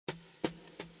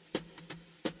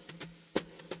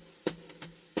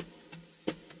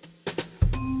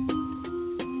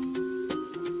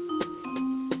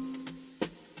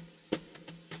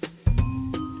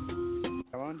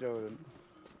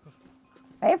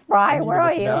Hey, Fry, where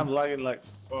are Yeah, I'm you? lagging like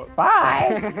fuck.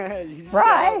 Fry, You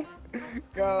Fry.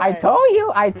 Go I away.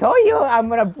 told you, I'm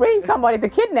gonna bring somebody to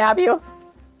kidnap you.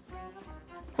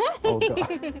 Oh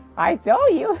god. I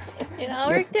told you. It all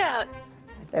worked out.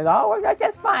 It all worked out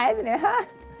just fine, isn't it, huh?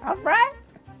 All right.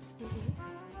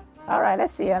 All right,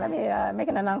 let's see. Let me make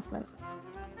an announcement.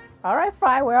 All right,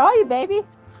 Fry, where are you, baby?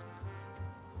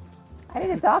 I need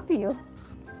to talk to you.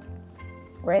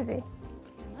 Where is he?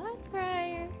 Not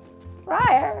Fryer.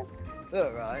 Fryer.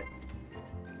 Look, right.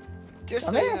 Just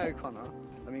Come so you here. know, Connor.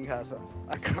 I mean, Casper.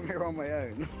 I come here on my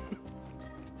own.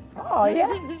 Oh, yeah.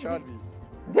 Tried these.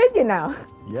 Did you now?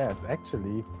 Yes,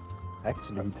 actually,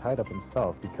 he tied up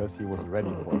himself because he was ready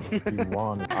for it. He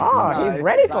wanted to Oh, do it. he's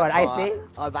ready for it, that's I why see.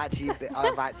 I've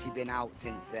actually been out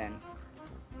since then.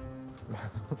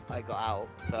 I got out,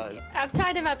 so I've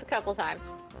tied him up a couple times.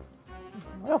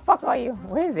 Where the fuck are you?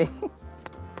 Where is he?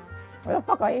 Where the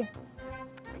fuck are you?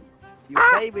 you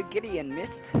play with Gideon,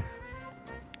 missed.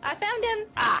 I found him.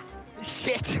 Ah,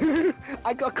 shit!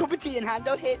 I got a cup of tea in hand.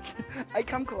 Don't hit. I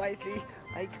come quietly.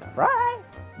 I come. Fry,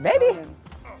 baby.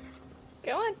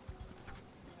 Go on.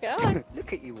 Go on.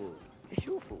 Look at you all. It's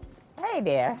your fault. Hey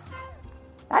there.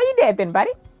 How you doing, been,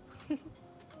 buddy?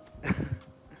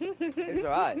 It's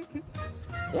alright.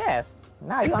 Yes.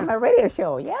 Now you're on my radio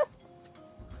show, yes?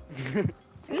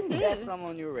 Yes, I'm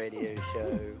on your radio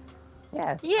show.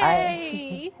 Yes.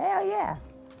 Yay! Hell yeah.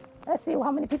 Let's see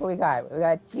how many people we got. We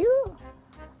got you,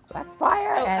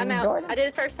 Blackfire, Oh, and I'm out. Jordan. I did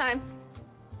it first time.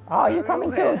 Oh, you're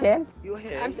coming too, Jen. You're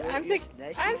here. I'm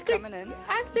coming in.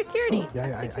 I'm security. Yeah,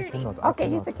 I'm I security. cannot. Okay, I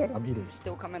he's cannot. security. I'm eating. You're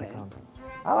still coming I in. can't.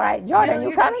 All right, Jordan, No, you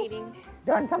you're not coming? eating.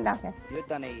 Jordan, come down here. You're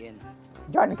done eating.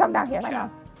 Jordan, come down here right now.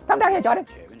 Come down here, Jordan.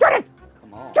 Sharing. Jordan!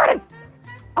 Come on. Jordan!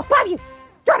 I'll slap you!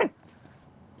 Jordan!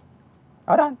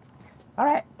 Hold on. All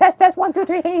right. Test, 1, 2,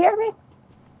 3. Can you hear me?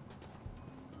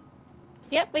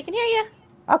 Yep, we can hear you.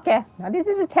 Okay. Now this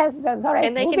is a test. That's all right.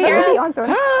 And they We'll can be- hear we'll be us? on soon.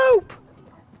 Help!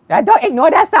 Don't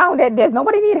ignore that sound. There's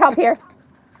nobody need help here.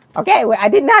 Okay, I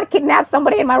did not kidnap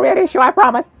somebody in my radio show, I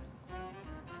promise.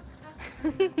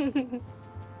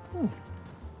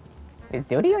 Is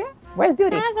Duty here? Where's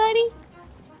Duty? Hi, buddy.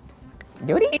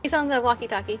 Duty? He's on the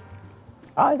walkie-talkie.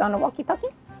 Oh, he's on the walkie-talkie?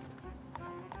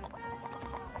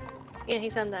 Yeah,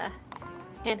 he's on the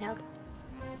handheld.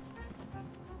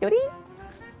 Duty?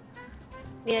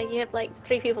 Yeah, you have like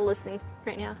 3 people listening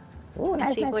right now. Ooh, I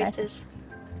nice, see nice, nice. voices.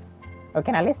 Oh,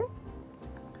 can I listen?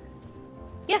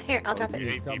 Yeah, here, I'll drop it.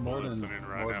 Eight people listening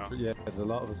right now. Yeah, there's a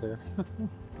lot of us here.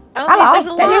 Oh, Hello, there's a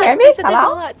can you lot. hear me? They said there's a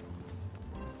Hello? lot.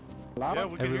 Yeah,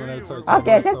 we can Everyone hear you. outside. We're-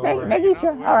 Okay, just making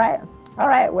sure. All right. All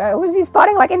right. Well, we'll be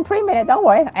starting like in 3 minutes. Don't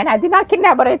worry. And I did not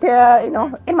kidnap it,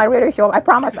 in my radio show. I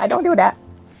promise. I don't do that.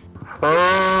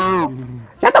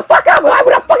 Shut the fuck up! Why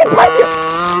would I fucking punch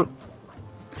you?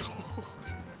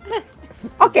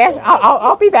 Okay,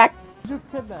 I'll be back. Who'd you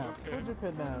kidnap? Who'd you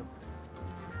kidnap?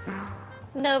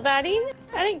 Nobody?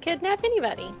 I didn't kidnap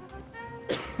anybody.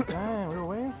 Dang, we were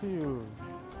waiting for you.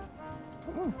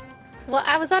 Well,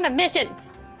 I was on a mission.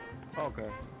 Okay.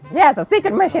 Yeah, it's a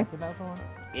secret mission. Kidnap someone?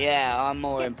 Yeah, I'm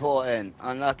more important.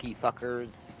 Unlucky fuckers.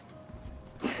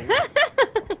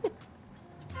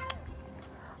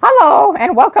 Hello,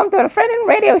 and welcome to the Friend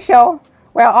Radio Show,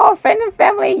 where all friend and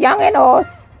family, young and old,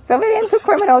 civilian to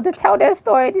criminal, to tell their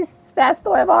story, this sad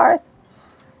story of ours.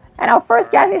 And our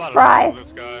first guest is I'm about to Fry. kill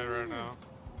this guy right now.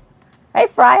 Hey,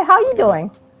 Fry, how you doing?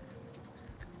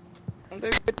 I'm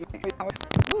doing good, mate. How are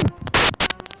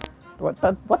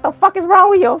What the fuck is wrong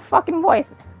with your fucking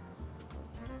voice?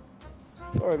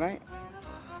 you? Sorry, mate.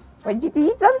 Wait, did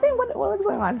you eat something? What was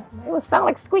going on? It was sound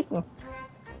like squeaking.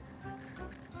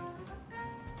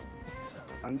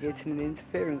 I'm getting an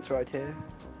interference right here.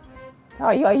 Oh,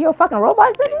 you a fucking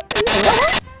robot, is it? Are you a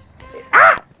robot?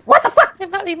 Ah! What the fuck? It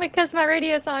might be because my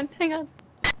radio's on. Hang on.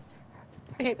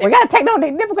 Okay, We there. got a technical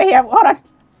difficulty here. Hold on.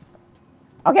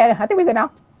 Okay, I think we're good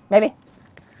now. Maybe.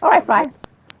 All right, Fry.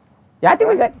 Yeah, I think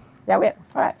we're good. Yeah, we're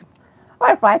all right. All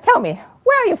right, Fry. Tell me,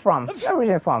 where are you from? Where are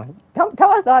you from?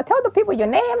 Tell us. Tell the people your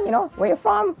name. You know where you're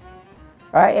from.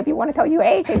 All right, if you want to tell your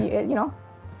age, or you know.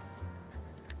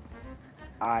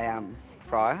 I am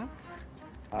Fryer.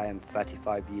 I am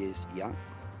 35 years young.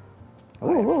 I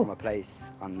am Ooh. from a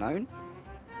place unknown,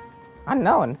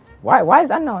 Unknown. Why is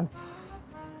unknown?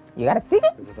 You got a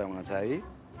secret? because I don't want to tell you.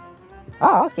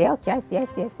 Oh, okay. I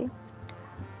see.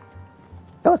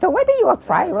 So where do you work,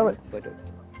 Fry? But,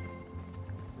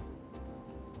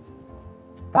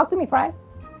 Talk to me, Fry.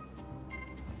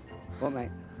 what, mate?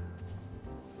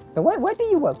 So where do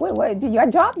you work? Where do you got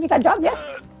a job? You got a job? Yes.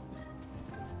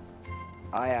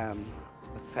 I am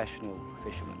a professional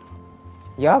fisherman.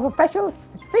 You're a professional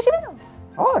fisherman?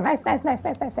 Oh, nice. My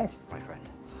friend.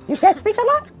 You catch fish a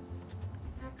lot?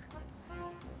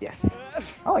 Yes.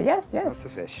 Oh, yes. Lots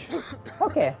of fish.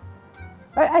 Okay.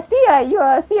 I see you're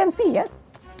a CMC, yes?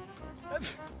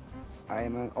 I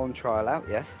am on trial out,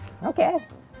 yes. Okay.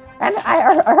 And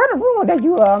I heard a rumor that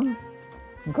you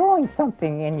growing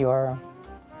something in your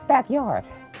backyard.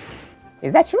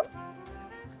 Is that true?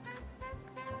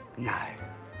 No.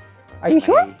 Are you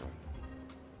sure?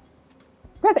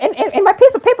 Because in my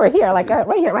piece of paper here, like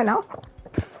right here, right now.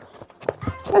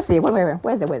 Let's see.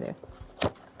 Where's it?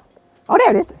 Oh,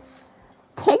 there it is.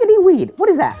 Tiggity weed. What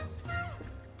is that?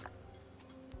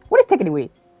 What is tiggity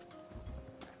weed?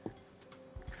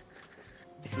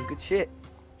 It's some good shit.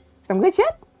 Some good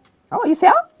shit? Oh, you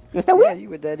sell? You sell weed? Yeah, you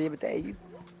were there the other day.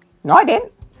 No, I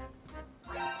didn't.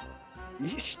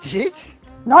 You did?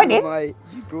 No, I didn't.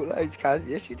 You brought loads, Kaz.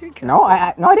 Yes, you did, Kaz. No,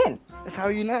 I didn't. That's how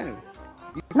you know.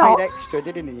 You No. paid extra,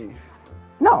 didn't you?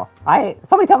 No,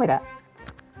 somebody tell me that.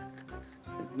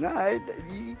 No,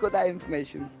 you got that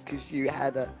information because you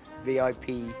had a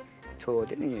VIP tour,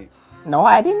 didn't you? No,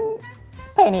 I didn't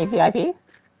pay any VIP.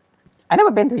 I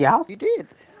never been to your house. You did.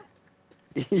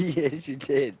 Yes, you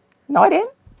did. No, I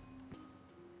didn't.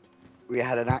 We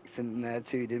had an accident there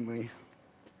too, didn't we?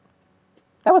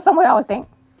 That was somewhere else, I think.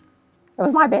 It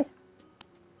was my base.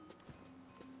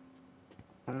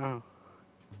 Oh.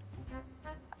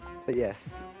 But yes.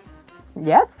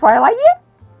 Yes, Friday Lightyear?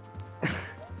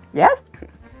 Yes.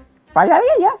 Friday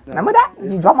Lightyear, yeah. Remember that?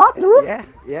 You jump off the roof? Yeah.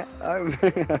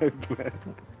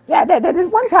 Yeah, there's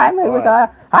one time it was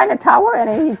high in the tower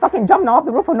and he fucking jumped off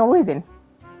the roof for no reason.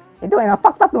 He's doing a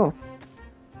fucked up move.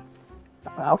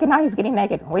 Okay, now he's getting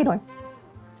naked. What are you doing?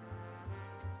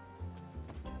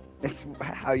 It's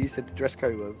how you said the dress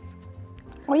code was.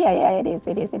 Oh yeah, it is.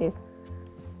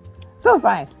 So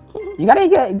fine. You got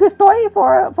a good story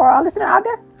for our listener out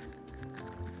there?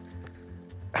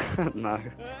 No.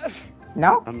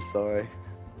 No? I'm sorry.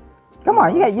 Come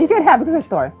on, you should have a good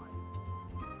story.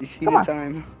 You see Come the on.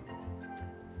 time?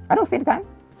 I don't see the time.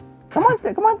 Come on,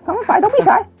 Fry. Don't be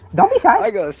shy. Don't be shy. I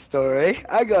got a story.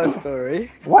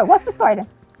 What's the story then?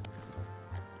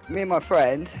 Me and my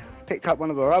friend picked up one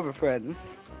of our other friends,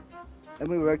 and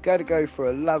we were going to go for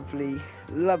a lovely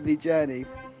journey.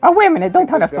 Oh, wait a minute. Don't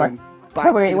tell that story.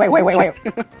 Wait.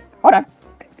 Hold on.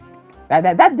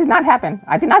 That did not happen.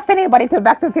 I did not send anybody to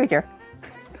Back to the Future.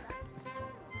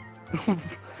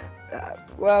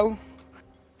 Well,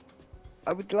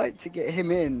 I would like to get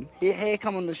him in. He'll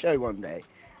come on the show one day.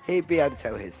 He'll be able to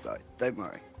tell his side. Don't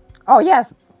worry. Oh,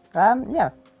 yes. Yeah.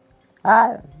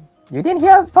 You didn't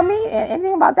hear from me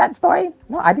anything about that story?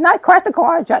 No, I did not crash the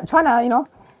car trying to,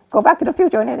 go back to the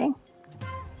future or anything.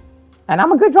 And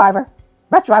I'm a good driver.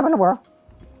 Best driver in the world.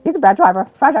 He's a bad driver.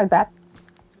 Fry drives bad.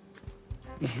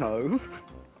 No.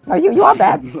 No, you are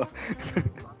bad. No.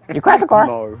 You crashed the car.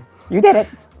 No. You did it.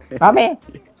 Not me.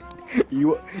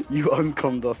 You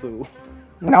uncommed us all.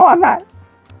 No, I'm not.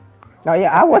 No,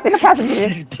 yeah, I was in the passenger.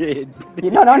 You did.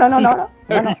 No.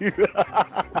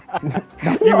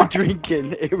 You were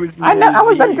drinking. It was. I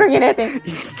wasn't drinking anything.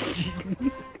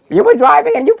 You were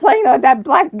driving and you playing that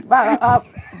Back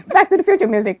to the Future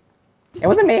music. It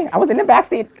wasn't me. I was in the back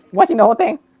seat watching the whole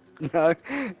thing. No.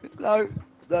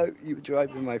 You were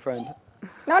driving, my friend.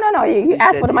 No. You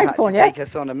asked for the microphone, yes? Take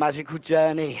us on a magical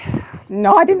journey.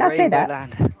 No, I did not say that.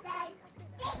 Rainbow.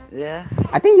 Yeah.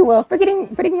 I think you were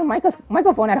forgetting your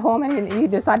microphone at home, and you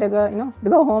decided to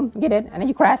go home, get it, and then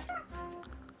you crashed.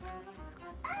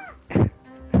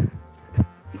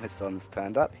 My son's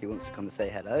turned up. He wants to come and say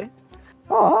hello.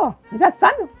 Oh, you got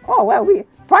son? Oh, well, we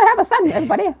probably have a son,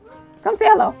 everybody. Come say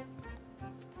hello.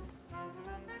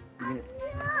 Yeah.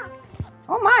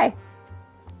 Oh, my.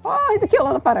 Oh, he's a cute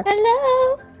little feather.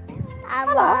 Hello.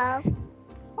 Hello.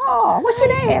 Oh, what's your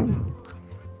name?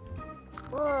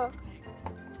 Whoa.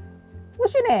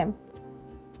 What's your name?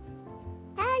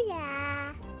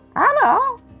 Hiya.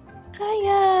 Hello.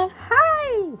 Hiya.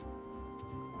 Hi.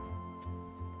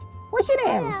 What's your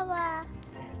name? Hiya. Wow.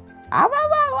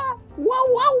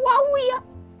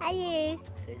 Hiya. Hiya.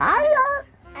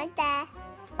 I'm there.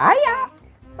 Hiya.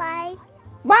 Bye.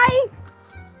 Bye.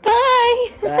 Bye.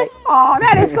 Right. Oh,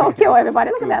 that is so cute,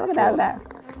 everybody. Look at that.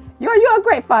 You're a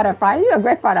great father, Fry. You're a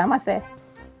great father, I must say.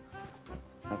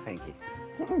 Oh, thank you.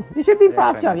 You should be They're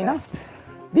proud of trying yourself, their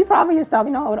best. Be proud of yourself,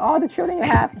 with all the children you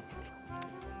have.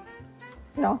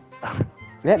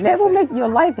 That will make your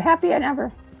life happier than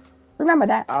ever. Remember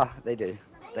that. Ah, they do.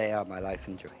 They are my life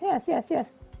and joy. Yes. They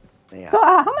are. So,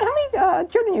 how many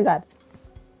children you got?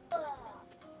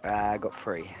 I got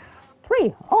 3.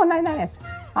 3. Oh, nice.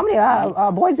 How many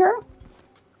boys, girl?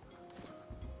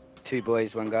 2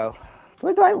 boys, 1 girl.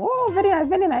 Oh,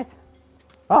 very nice.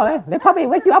 Oh, they probably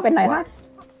wake you up at night,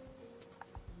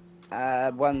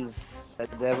 huh?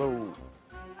 They're all,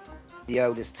 the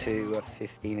oldest two are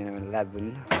 15 and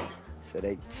 11, so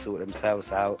they sort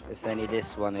themselves out. It's only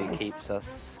this one who keeps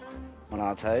us on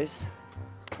our toes.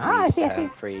 Ah, I He's see.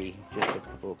 turned 3 just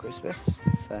before Christmas,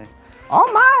 so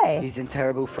Oh my! he's in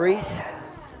terrible freeze.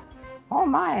 Oh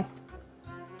my!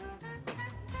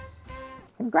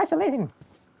 Congratulations!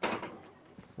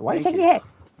 Why you Thank shake you. your head?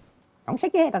 Don't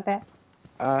shake your head like that.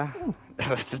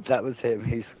 That was him.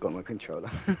 He's got my controller.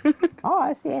 Oh,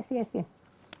 I see. So you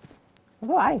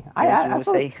wanna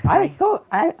say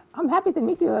hi? I'm happy to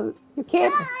meet you, you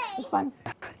kid. It's fun.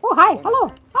 Oh, hi,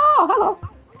 hello. Oh, hello.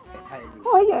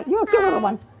 Oh, you're a cute little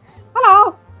one.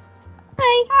 Hello.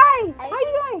 Hi. How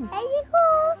you doing? How you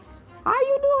cool? How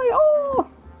you doing? Oh,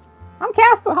 I'm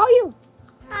Casper. How are you?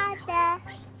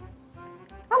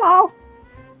 Hello.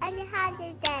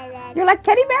 You like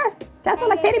teddy bear? Casper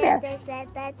like teddy bear.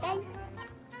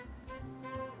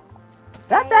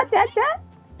 Da.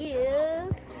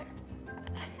 You.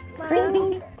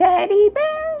 Bring teddy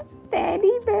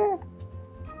bear.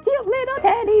 Cute little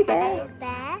teddy bear.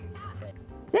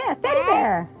 Yes, teddy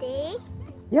bear.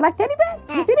 You like teddy bear?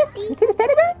 You see this? You see this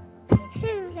teddy bear?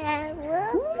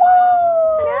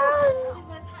 Whoa!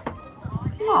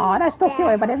 Oh, that's so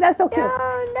cute, buddy. That's so cute.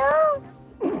 No.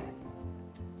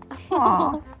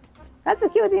 Oh, that's the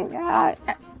cute thing.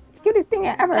 Cutest thing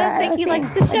ever. I think he likes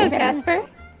the show, Casper.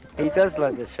 He does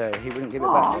like the show. He wouldn't give it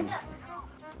back to me.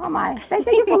 Oh my! Thank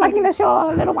you for liking the show,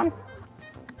 little one.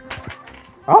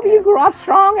 I hope you grew up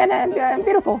strong and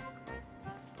beautiful.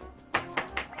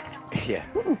 Yeah,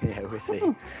 we'll see.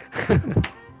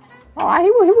 Oh,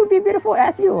 he would be beautiful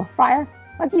as you, Friar.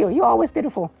 Like you. You're always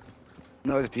beautiful.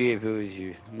 Not as beautiful as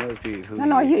you. Not as beautiful.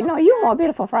 No, you're more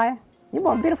beautiful, Friar. You're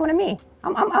more beautiful than me.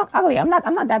 I'm ugly. I'm not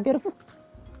that beautiful.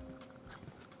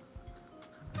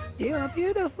 You're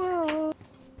beautiful.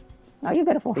 No, you're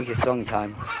beautiful. I think it's song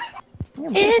time.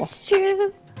 You're beautiful. It's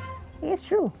true. It's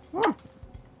true.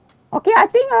 Okay, I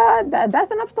think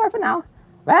that's enough story for now.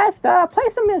 Let's play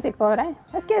some music for today.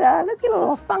 Let's get a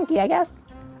little funky, I guess.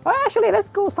 Well, actually, let's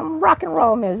go some rock and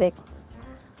roll music.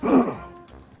 All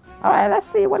right, let's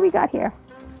see what we got here.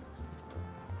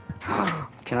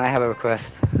 Can I have a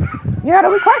request? You got a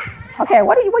request? Okay,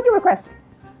 what do you request?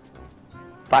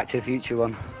 Back to the Future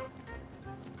one.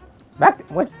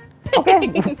 What?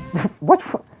 Okay. what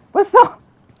song?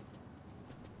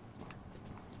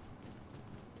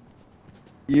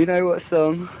 You know what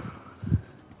song?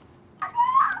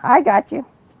 I got you.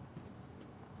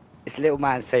 It's Little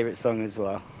Man's favourite song as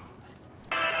well.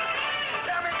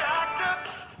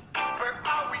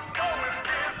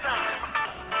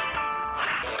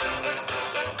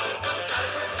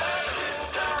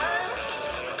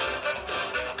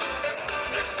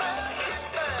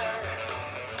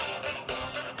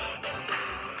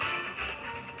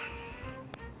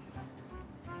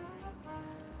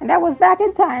 And that was Back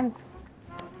in Time.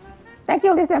 Thank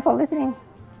you, listener, for listening.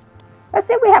 Let's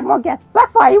see if we have more guests.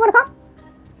 Blackfire, you want to come?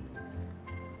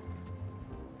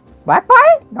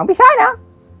 Blackfire? Don't be shy now.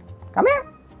 Come here.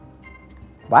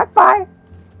 Blackfire.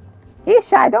 He's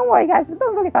shy. Don't worry, guys.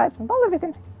 Don't really fight. Don't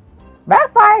listen.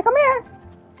 Blackfire, come here.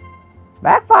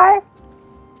 Blackfire.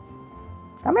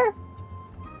 Come here.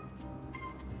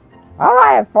 All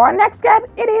right, for our next guest,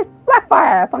 it is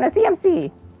Blackfire from the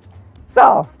CMC.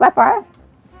 So, Blackfire.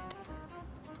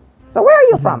 So where are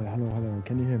you from? Hello.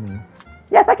 Can you hear me?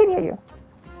 Yes, I can hear you.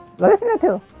 The listener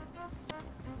too.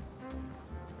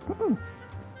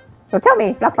 So tell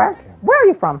me, Blackfire, where are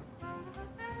you from?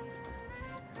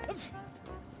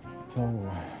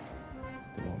 So, it's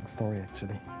a long story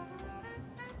actually.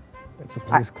 It's a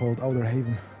place called Outer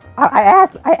Haven. I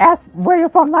asked where you're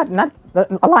from, not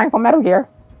a line from Metal Gear.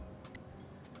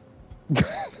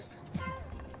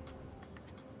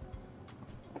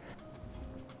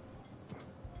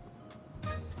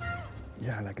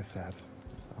 Yeah, like I said,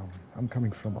 I'm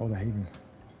coming from Outer Haven.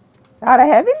 Out of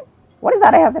heaven? What is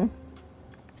out of heaven?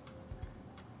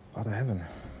 Outer Heaven.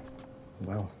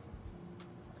 Well,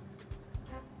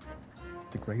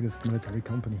 the greatest military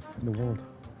company in the world.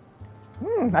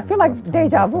 I feel like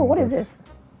deja vu. What is this?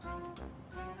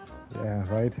 Yeah,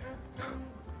 right?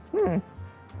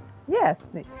 Yes.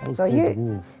 I was So called you, the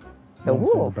Wolf. the Once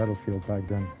on wolf. the battlefield back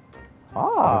then. I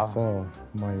Oh, saw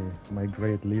my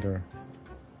great leader.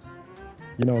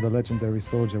 You know, the legendary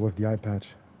soldier with the eye patch.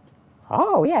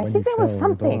 oh yeah. When He he said it was fell, it all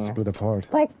something split apart.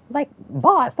 like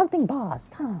boss, something boss.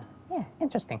 Huh? Yeah,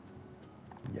 interesting.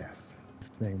 Yes,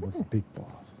 his name was Big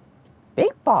Boss.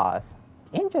 Big boss.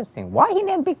 Interesting. Why he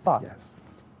named Big Boss? Yes.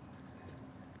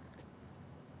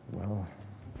 Well,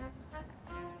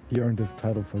 he earned this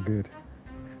title for good.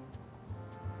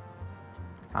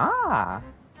 Ah,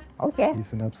 okay.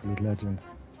 He's an absolute legend.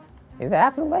 He's an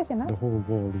absolute legend, huh? The whole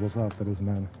world was after this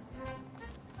man.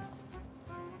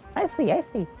 I see, I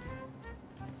see.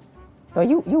 So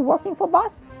you working for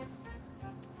boss?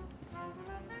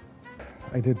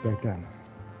 I did back then.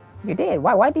 You did.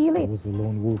 Why do you I leave? was a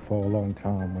lone wolf for a long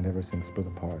time when everything split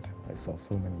apart. I saw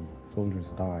so many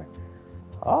soldiers die.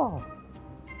 Oh,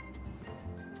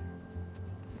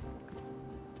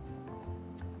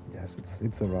 Yes,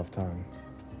 it's a rough time.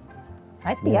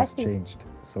 I see, I Wars see. changed,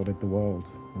 so did the world.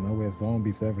 Now we have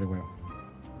zombies everywhere.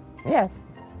 Yes.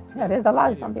 Yeah, there's a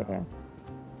lot of zombies here.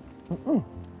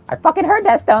 I fucking heard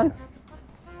that, Stone.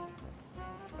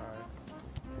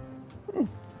 Sorry.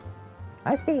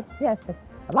 I see. Yes, there's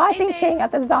a lot of things changed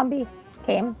after the zombie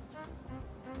came.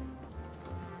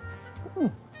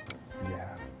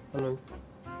 Yeah. Hello.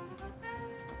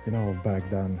 You know, back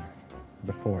then,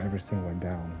 before everything went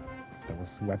down, there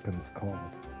was weapons called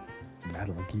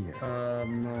Metal Gear.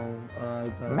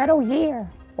 No. Metal Gear.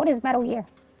 What is Metal Gear?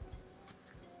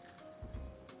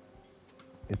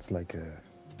 It's like a...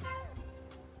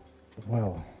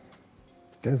 Well,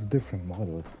 there's different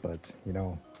models, but, you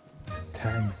know,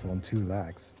 tanks on 2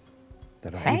 legs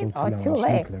that are able Tank to on launch 2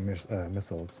 legs? nuclear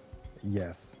missiles.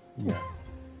 Yes, yes.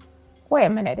 Wait a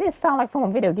minute. This sounds like from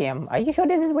a video game. Are you sure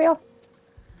this is real?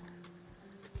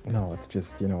 No, it's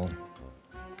just, you know,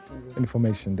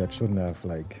 information that shouldn't have,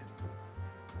 like,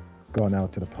 gone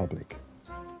out to the public.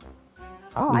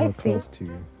 Oh, We I were see. close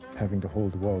to having the whole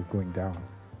world going down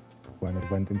when it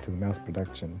went into mass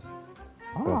production.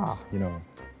 Oh, But, you know,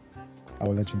 our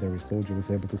legendary soldier was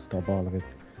able to stop all of it.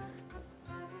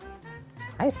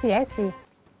 I see, I see.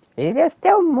 Is there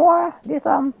still more this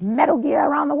Metal Gear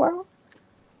around the world?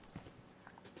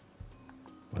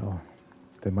 Well,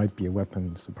 there might be a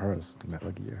weapon supposed to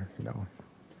Metal Gear, you know.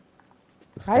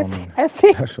 I There's see, one I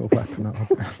see. special weapon out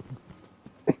there.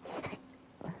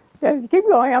 Yes, keep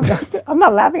going. I'm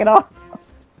not laughing at all.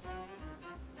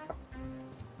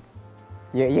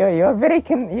 You're very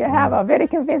you have a very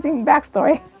convincing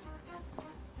backstory.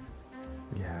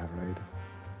 Yeah, right.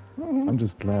 I'm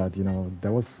just glad, you know,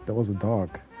 there was a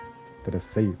dog that I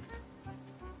saved.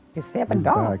 You saved He a was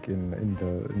dog. back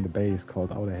in the base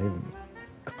called Outer Haven.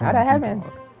 Outer Calm Heaven.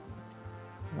 dog.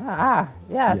 Ah,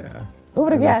 yes. Yeah. Who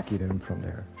would I have guessed? rescued him from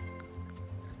there.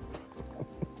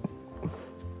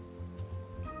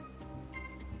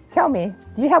 Tell me,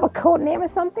 do you have a code name or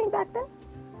something back then?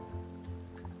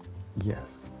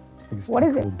 Yes. It used to What be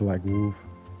is it? called Black Wolf.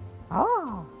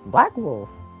 Oh, Black Wolf.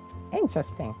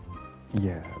 Interesting.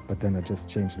 Yeah, but then I just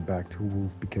changed it back to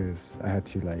Wolf because I had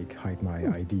to like hide my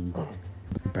ID in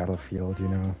the battlefield, you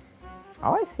know.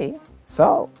 Oh, I see.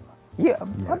 So, you, Yes,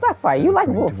 Blackfire, you they're like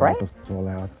trying Wolf, to right? wipe us all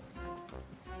out.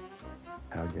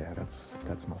 Hell yeah, that's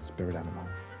my spirit animal.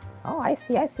 Oh, I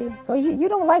see, I see. So you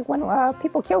don't like when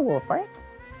people kill Wolf, right?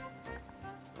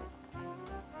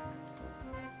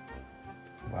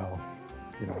 Well,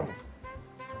 you know,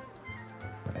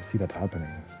 when I see that happening,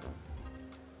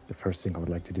 the first thing I would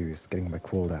like to do is getting my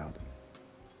quote out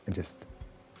and just,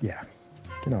 yeah,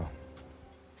 you know,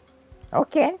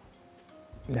 Okay,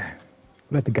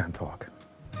 let the gun talk.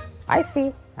 I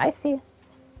see, I see.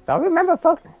 So remember,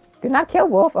 folks, do not kill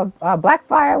Wolf.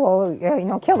 Blackfire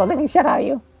will, kill the living shit out of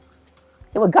you.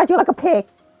 It will gut you like a pig.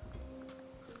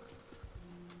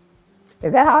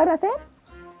 Is that how I say it?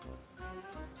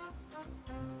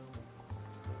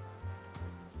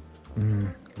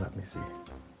 Let me see.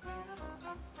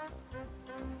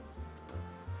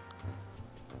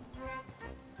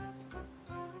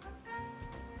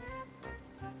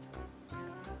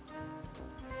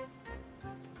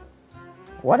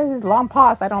 What is this long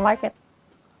pause? I don't like it.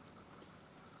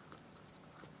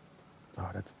 Oh,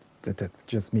 that's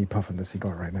just me puffing the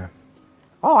cigar right now.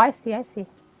 Oh, I see, I see.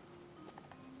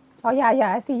 Oh,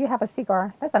 yeah, I see you have a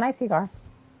cigar. That's a nice cigar.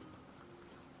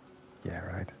 Yeah,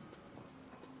 right.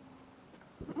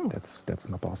 That's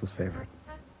my boss's favorite.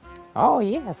 Oh,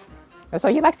 yes. So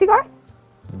you like cigar?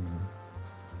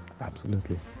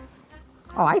 Absolutely.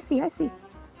 Oh, I see, I see.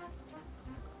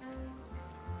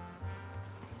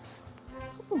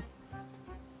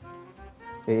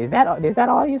 Is that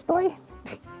all your story?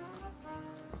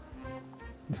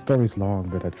 The story's long,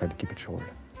 but I try to keep it short.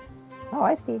 Oh,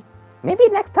 I see. Maybe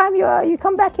next time you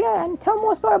come back here and tell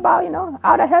more story about,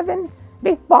 Outer Heaven,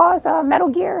 Big Boss, Metal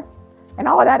Gear, and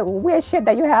all of that weird shit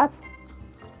that you have.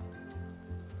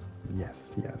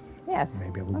 Yes. Yes.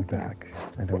 Maybe I will be Okay. back,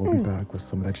 and I will be back with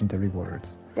some legendary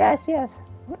words. Yes.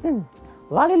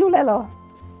 Lalilulelo.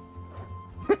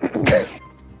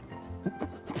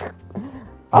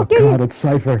 Oh Okay. God, it's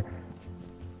Cypher.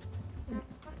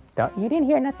 You didn't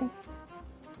hear nothing.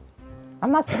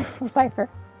 I'm not from Cypher.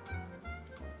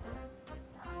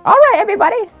 All right,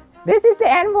 everybody. This is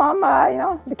the end from, you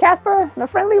know, the Casper, the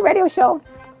Friendly Radio Show.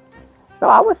 So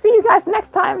I will see you guys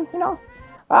next time, you know,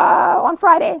 on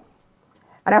Friday.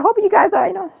 And I hope you guys are,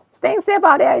 you know, staying safe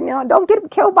out there. You know, don't get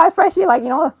killed by Freshie like, you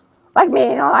know, like me.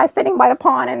 You know, I was sitting by the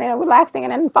pond and relaxing,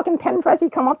 and then fucking 10 Freshie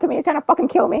come up to me trying to fucking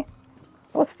kill me.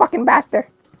 Those fucking bastard.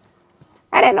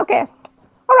 And then, okay.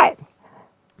 All right.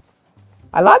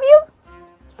 I love you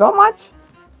so much.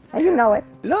 And you know it.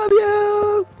 Love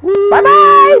you! Bye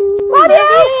bye! Love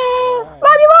you!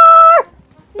 Love you more!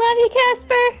 Love you,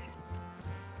 Casper.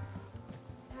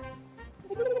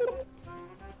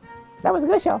 That was a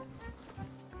good show.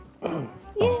 Oh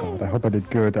God, I hope I did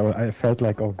good. I felt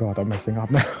like, oh God, I'm messing up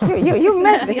now. You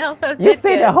messed it. You also You did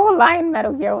said good. the whole line,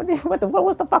 Metal Gear. What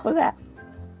the fuck was that?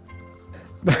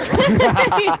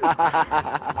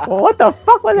 What the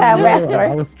fuck was that, No, West?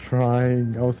 I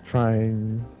was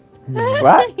trying.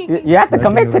 What? You have to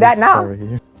commit to that now.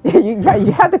 You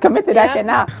have to commit to that Yeah. shit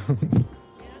now.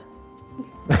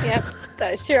 Yep,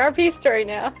 that's your RP story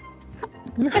now.